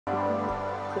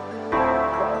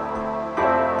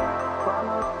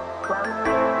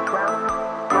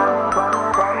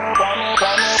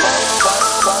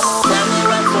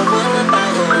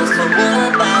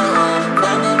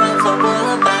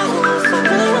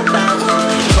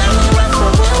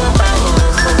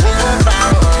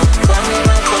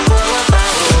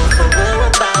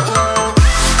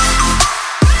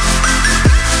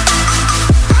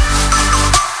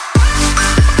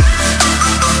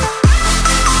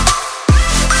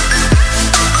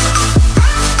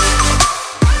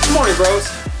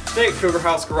Today at Cougar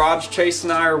House Garage, Chase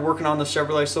and I are working on the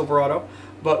Chevrolet Silverado,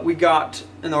 but we got,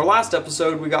 in our last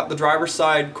episode, we got the driver's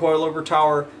side coilover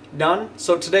tower done.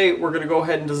 So today we're going to go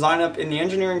ahead and design up in the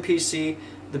engineering PC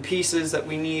the pieces that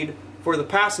we need for the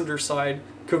passenger side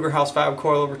Cougar House Fab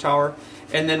coilover tower,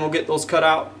 and then we'll get those cut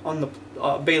out on the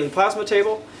Bailey plasma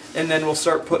table, and then we'll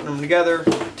start putting them together,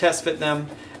 test fit them,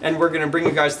 and we're going to bring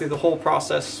you guys through the whole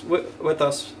process with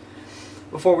us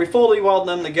before we fully weld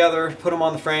them together, put them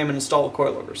on the frame, and install the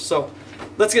coilovers. So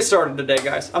let's get started today,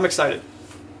 guys. I'm excited.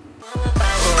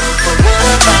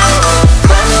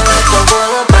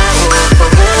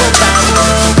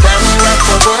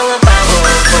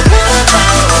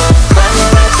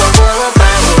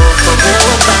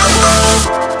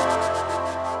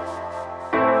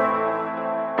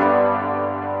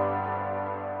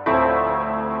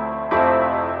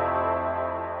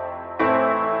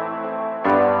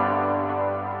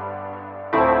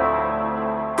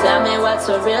 Tell me what's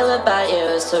so real about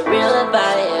you, so real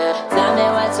about you. Tell me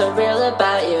what's so real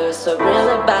about you, so real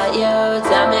about you.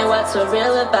 Tell me what's so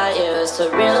real about you, so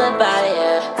real about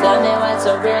you. Tell me what's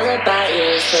so real about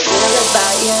you, so real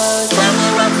about you. Tell me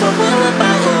what's so real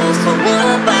about you, so real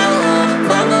about you.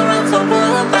 Tell me what's so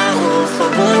real about you, so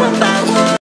real about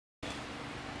you.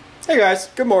 Hey guys,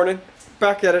 good morning.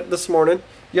 Back at it this morning.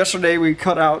 Yesterday we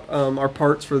cut out our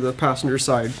parts for the passenger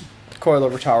side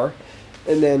coilover tower,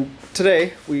 and then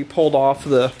today we pulled off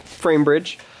the frame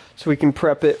bridge so we can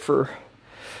prep it for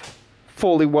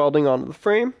fully welding onto the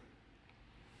frame.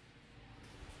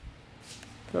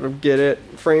 Gotta get it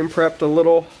frame prepped a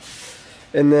little,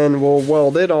 and then we'll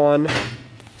weld it on,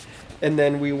 and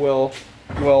then we will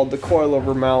weld the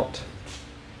coilover mount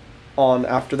on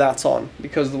after that's on,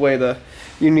 because the way the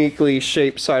uniquely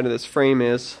shaped side of this frame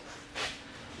is,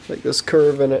 like this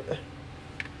curve in it.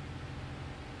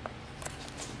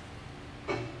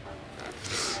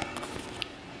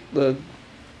 The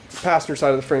passenger side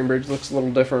of the frame bridge looks a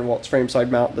little different while it's frame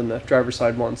side mount than the driver's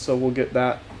side one, so we'll get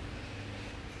that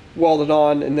welded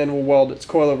on, and then we'll weld its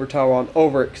coilover tower on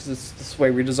over it, because this is the way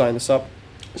we designed this up.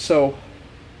 So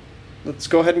let's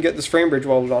go ahead and get this frame bridge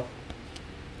welded on.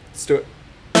 Let's do it.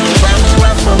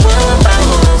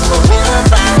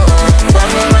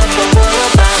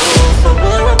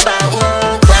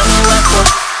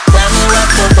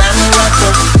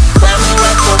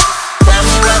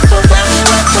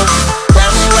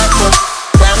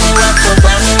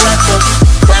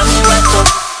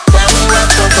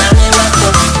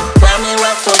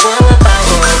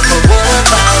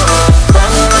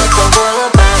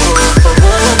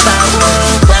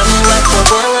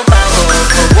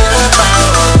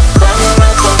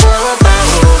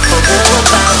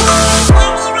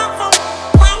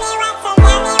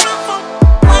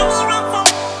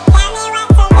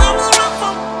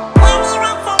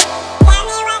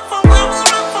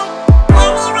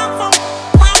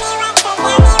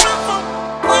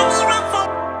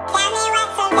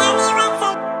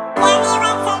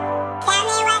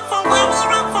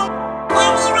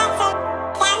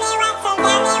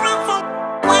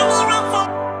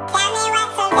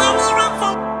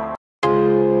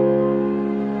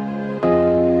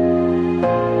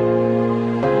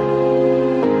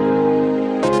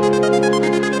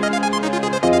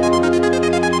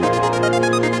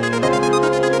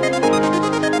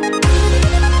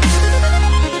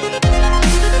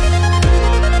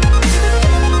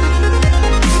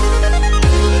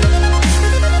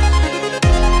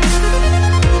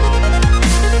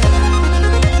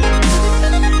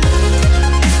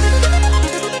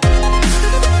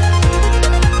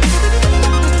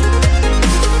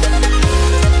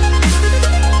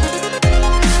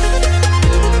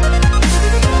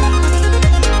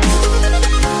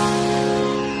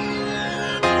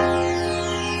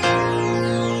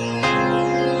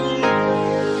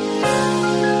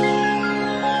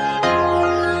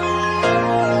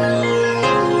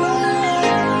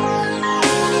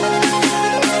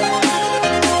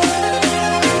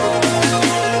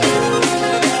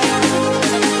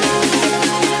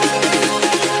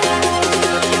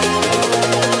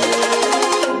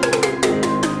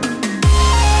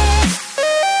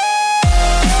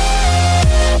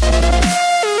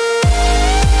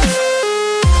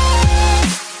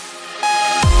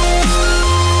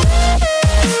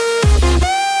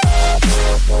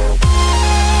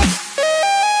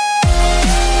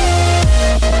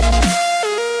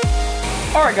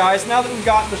 Alright guys, now that we've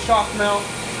got the shock mount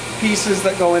pieces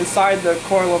that go inside the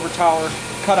coilover tower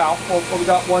cut out, well we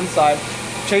got one side,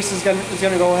 Chase is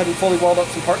gonna go ahead and fully weld up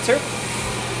some parts here.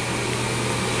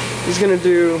 He's gonna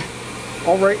do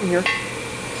all right in here.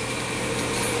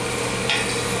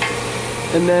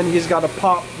 And then he's got to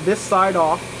pop this side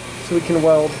off. so we can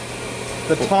weld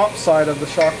the top side of the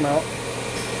shock mount,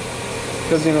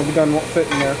 because you know the gun won't fit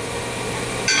in there.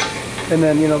 And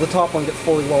then you know the top one gets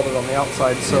fully welded on the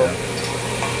outside, so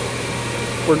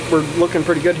we're looking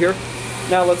pretty good here.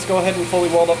 Now let's go ahead and fully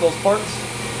weld up those parts,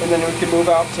 and then we can move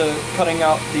out to cutting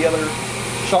out the other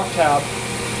shock tab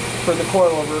for the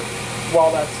coilover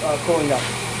while that's cooling down.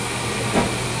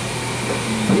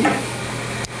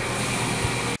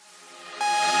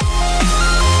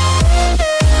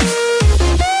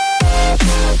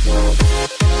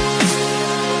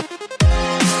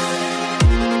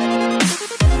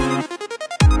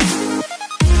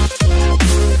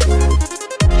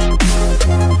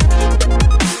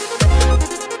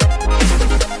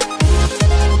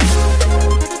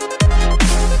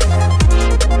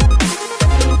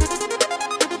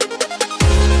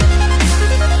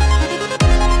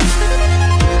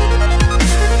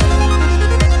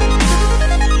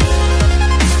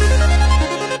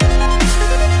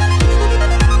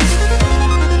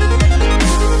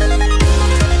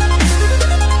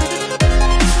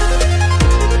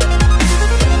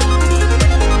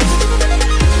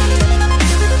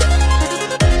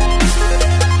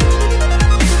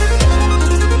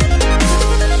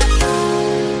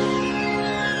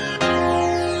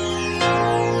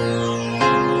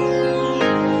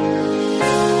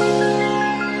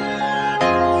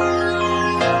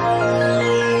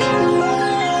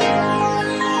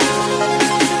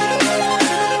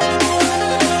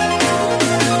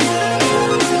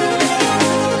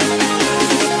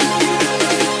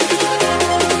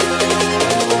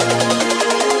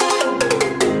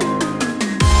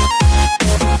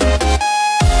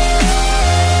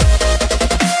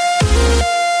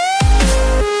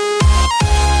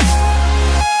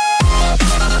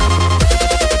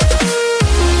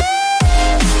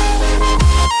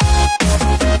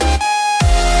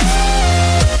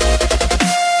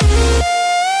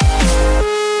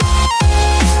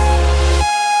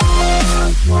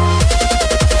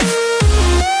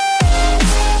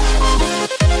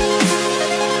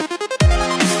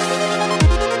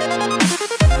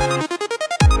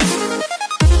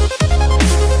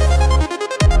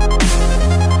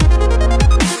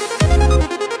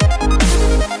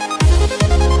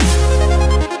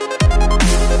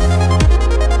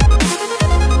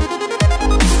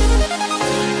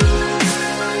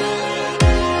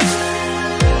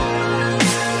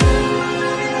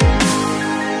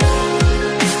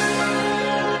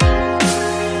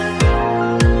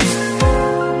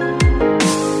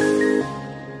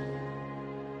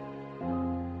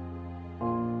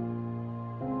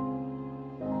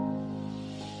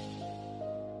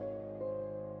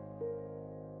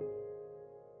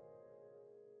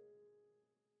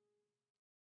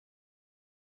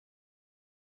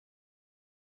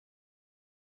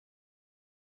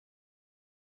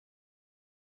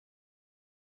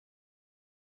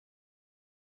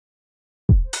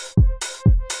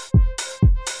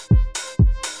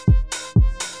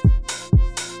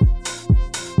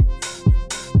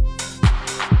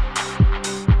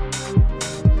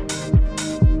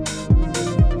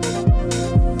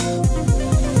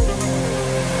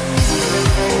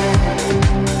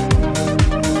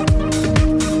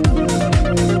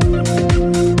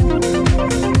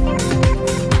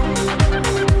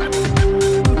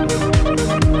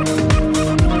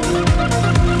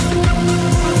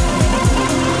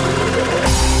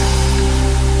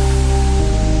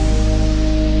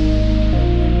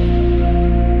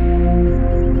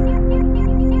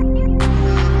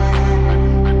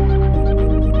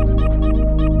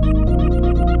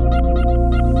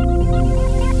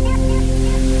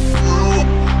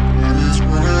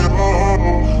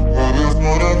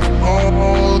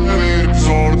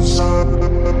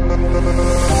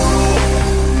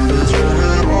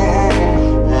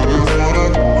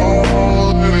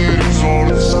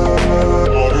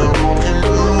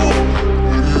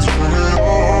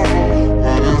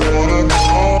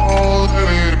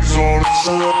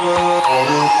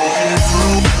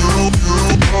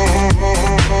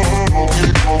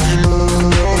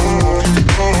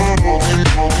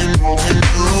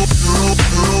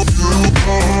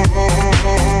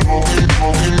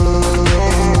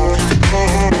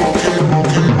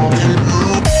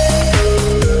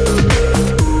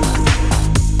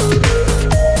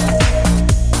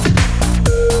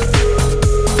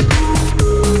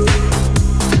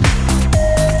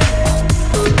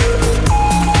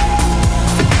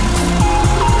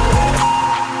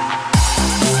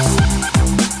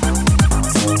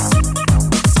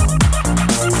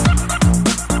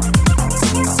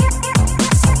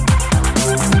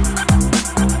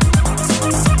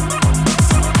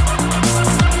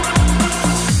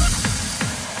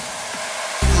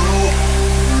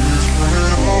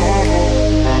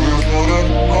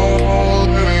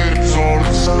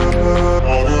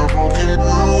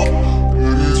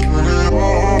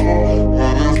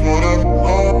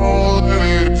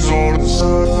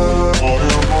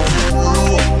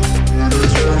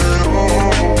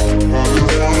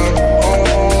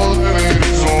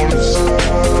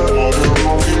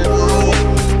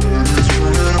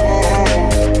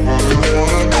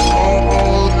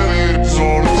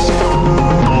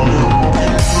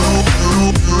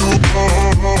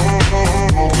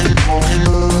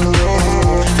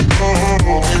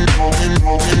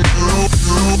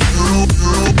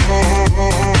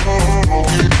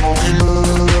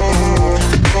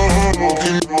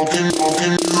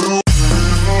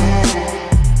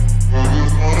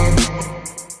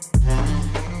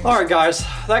 guys,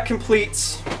 that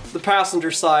completes the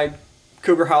passenger side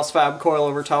Cougar House Fab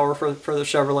coilover tower for the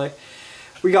Chevrolet.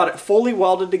 We got it fully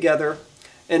welded together,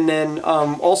 and then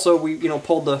also we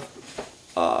pulled the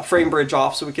frame bridge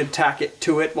off so we could tack it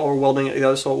to it while we're welding it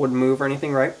together so it wouldn't move or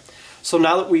anything, right? So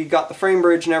now that we got the frame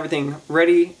bridge and everything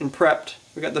ready and prepped,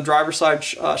 we got the driver's side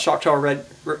shock tower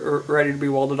ready to be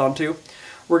welded onto.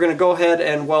 We're going to go ahead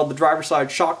and weld the driver's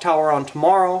side shock tower on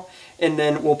tomorrow, and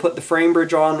then we'll put the frame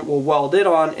bridge on, we'll weld it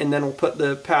on, and then we'll put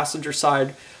the passenger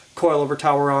side coilover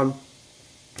tower on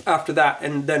after that,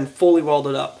 and then fully weld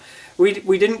it up. We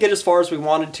didn't get as far as we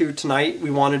wanted to tonight. We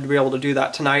wanted to be able to do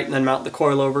that tonight and then mount the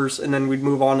coilovers, and then we'd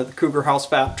move on to the Cougar House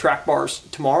Fab track bars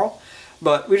tomorrow.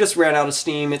 But we just ran out of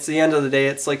steam. It's the end of the day.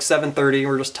 It's like 7:30.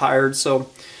 We're just tired. So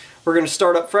we're going to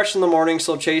start up fresh in the morning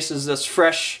so Chase is just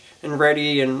fresh and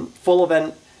ready and full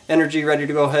of energy, ready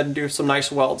to go ahead and do some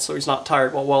nice welds so he's not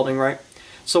tired while welding, right?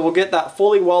 So we'll get that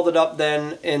fully welded up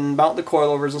then and mount the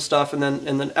coilovers and stuff, and then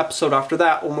in the episode after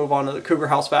that we'll move on to the Cougar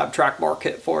House Fab track bar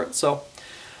kit for it. So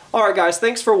alright guys,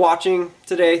 thanks for watching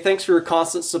today. Thanks for your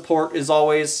constant support as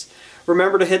always.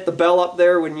 Remember to hit the bell up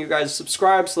there when you guys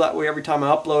subscribe so that way every time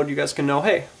I upload you guys can know,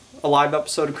 hey, a live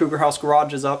episode of Cougar House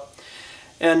Garage is up.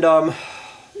 And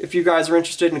if you guys are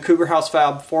interested in a Cougar House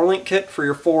Fab 4-link kit for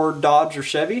your Ford, Dodge, or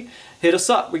Chevy, hit us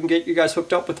up. We can get you guys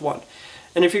hooked up with one.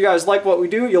 And if you guys like what we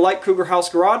do, you like Cougar House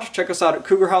Garage, check us out at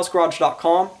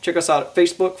cougarhousegarage.com. Check us out at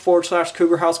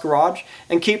Facebook.com/Cougar House Garage.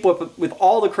 And keep up with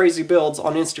all the crazy builds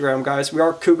on Instagram, guys. We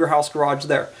are Cougar House Garage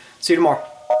there. See you tomorrow.